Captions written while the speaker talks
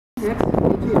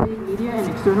Patriot League Media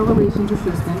and External Relations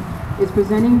Assistant, is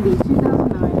presenting the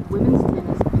 2009 Women's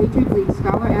Tennis Patriot League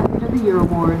Scholar Athlete of the Year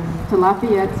Award to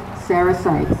Lafayette's Sarah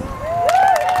Sykes.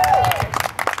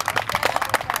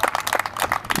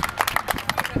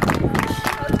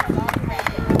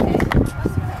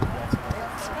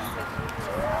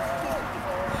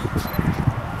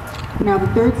 Now the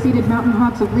third-seeded Mountain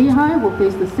Hawks of Lehigh will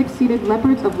face the sixth-seeded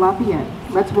Leopards of Lafayette.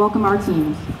 Let's welcome our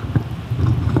teams.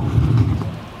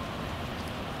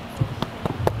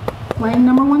 Playing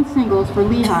number 1 singles for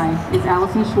Lehigh is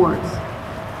Allison Schwartz.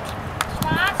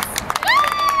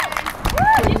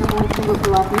 Playing number 1 singles for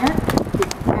Lafayette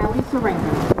is Ali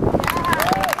Sorenko.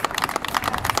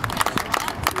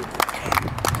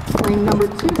 Playing number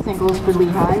 2 singles for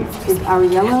Lehigh is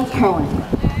Ariella Cohen.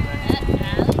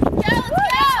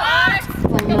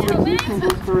 Playing number 2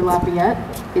 singles for Lafayette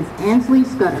is Ansley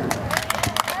Scudder.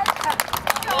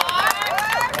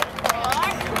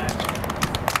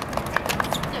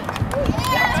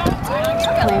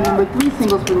 Playing number 3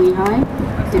 singles for Lehigh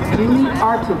is Julie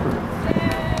Artofer.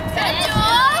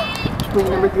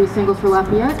 Playing number 3 singles for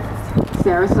Lafayette,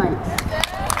 Sarah Sykes.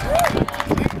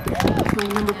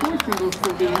 Playing number 4 singles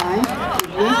for Lehigh is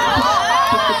Liz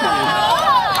Piscatelli.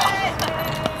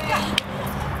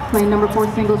 Playing number 4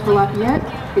 singles for Lafayette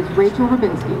is Rachel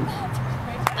Rabinski.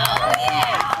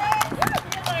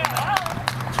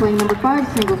 Playing number 5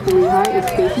 singles for Lehigh is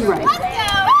Stacy Wright.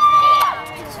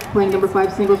 Playing number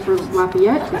 5 singles for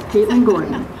Lafayette is Caitlin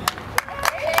Gordon.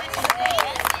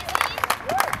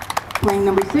 Playing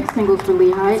number 6 singles for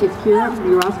Lehigh is Kira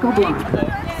Murasco Blanc.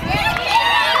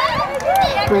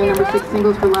 Playing number 6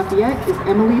 singles for Lafayette is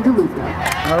Emily DeLuca.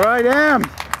 All right, Em.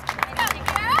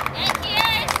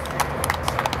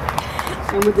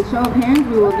 And with the show of hands,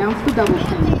 we will announce the doubles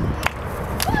teams.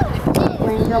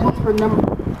 Playing doubles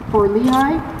for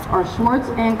Lehigh are Schwartz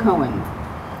and Cohen.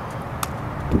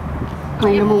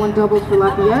 Playing number 1 doubles for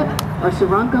Lafayette are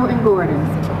Sorenko and Gordon.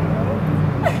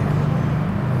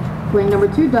 Playing number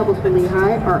 2 doubles for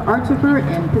Lehigh are Artofer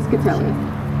and Piscatelli.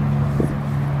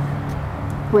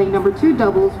 Playing number 2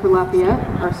 doubles for Lafayette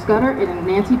are Scudder and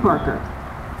Nancy Parker.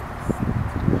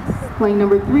 Playing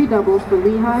number 3 doubles for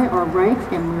Lehigh are Wright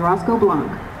and Murasco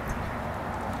Blanc.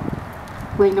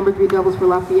 Playing number 3 doubles for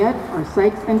Lafayette are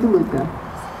Sykes and DeLuca.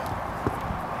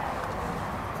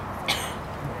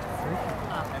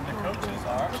 And the coaches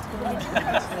are...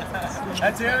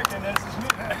 That's Eric and this is me.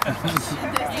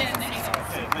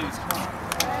 Okay, please.